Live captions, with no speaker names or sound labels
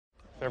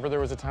If ever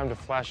there was a time to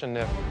flash a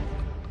nip.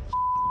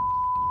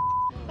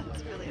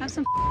 Have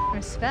some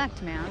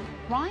respect, man.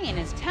 Ryan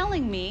is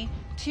telling me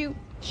to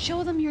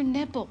show them your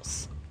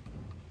nipples.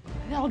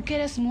 That'll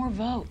get us more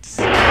votes.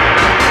 Wow.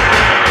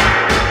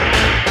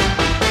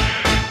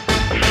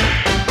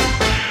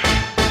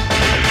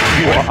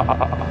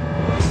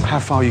 How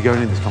far are you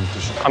going in this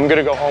competition? I'm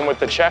gonna go home with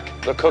the check,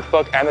 the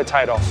cookbook, and the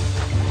title.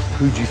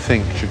 Who do you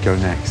think should go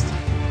next?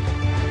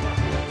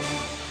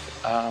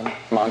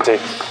 Monty.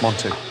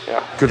 Monty.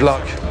 Yeah. Good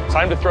luck.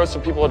 Time to throw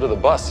some people under the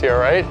bus here,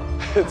 right?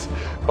 It's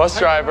bus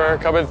driver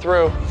coming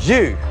through.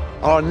 You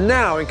are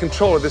now in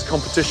control of this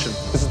competition.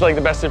 This is like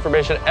the best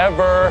information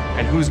ever.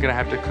 And who's gonna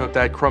have to cook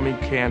that crummy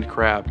canned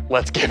crab?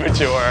 Let's give it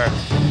to her.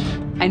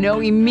 I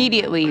know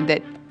immediately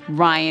that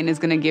Ryan is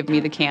gonna give me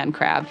the canned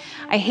crab.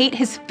 I hate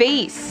his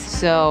face.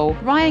 So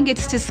Ryan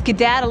gets to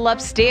skedaddle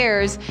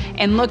upstairs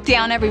and look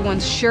down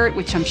everyone's shirt,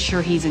 which I'm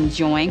sure he's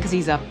enjoying because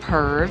he's a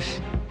perv.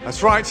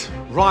 That's right.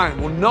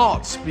 Ryan will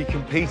not be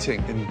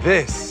competing in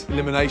this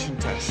elimination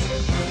test.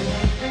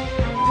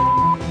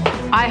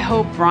 I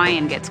hope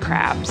Ryan gets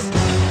crabs.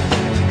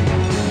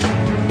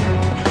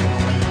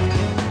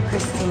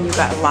 Christine, you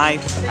got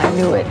live. I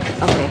knew it.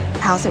 Okay.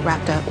 How's it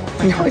wrapped up?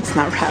 No, it's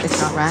not wrapped.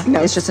 It's not wrapped?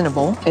 No. It's just in a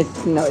bowl?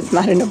 No, it's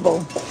not in a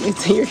bowl.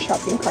 It's in your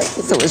shopping cart.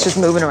 So it's just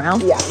moving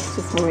around? Yeah, it's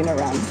just moving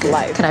around. It's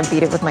live. Can I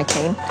beat it with my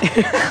cane?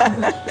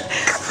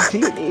 What do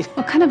you need?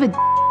 What kind of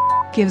a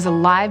gives a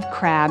live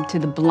crab to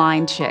the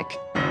blind chick?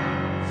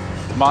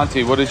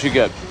 Monty, what did you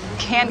get?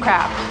 Canned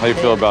crab. How you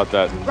feel about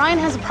that? Ryan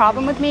has a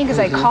problem with me because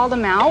I called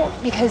him out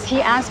because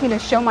he asked me to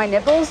show my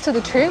nipples to the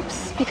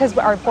troops because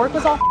our pork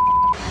was all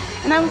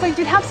and I was like,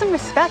 dude, have some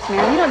respect,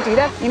 man. You don't do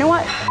that. You know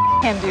what?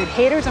 Him, dude.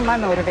 Haters are my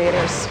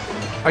motivators.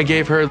 I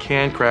gave her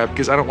canned crab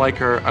because I don't like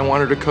her. I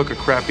want her to cook a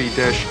crappy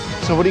dish.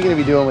 So what are you going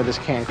to be doing with this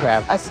canned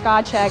crab? A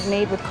Scotch egg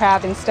made with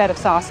crab instead of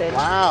sausage.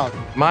 Wow.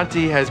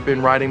 Monty has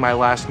been riding my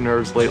last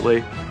nerves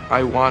lately.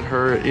 I want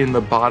her in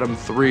the bottom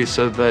 3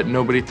 so that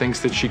nobody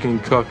thinks that she can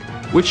cook,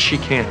 which she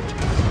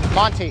can't.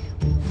 Monty.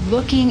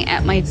 Looking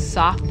at my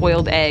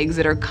soft-boiled eggs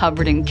that are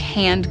covered in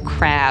canned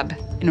crab,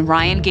 and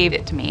Ryan gave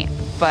it to me.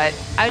 But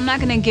I'm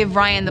not gonna give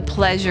Ryan the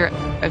pleasure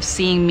of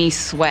seeing me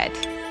sweat.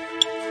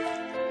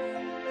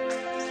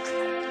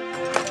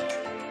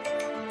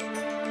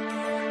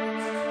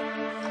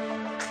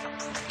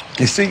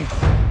 You see?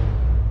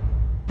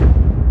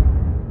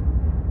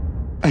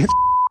 It's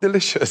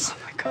delicious. Oh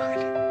my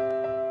God.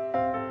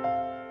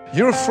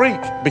 You're a freak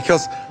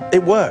because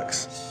it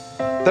works.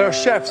 There are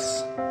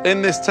chefs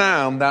in this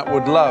town that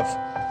would love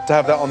to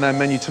have that on their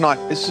menu tonight.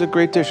 This is a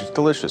great dish. It's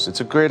delicious.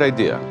 It's a great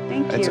idea.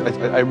 Thank you.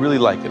 I really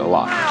like it a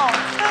lot.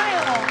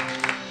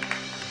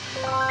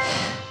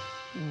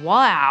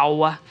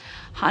 Wow.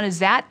 How does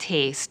that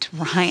taste,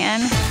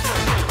 Ryan?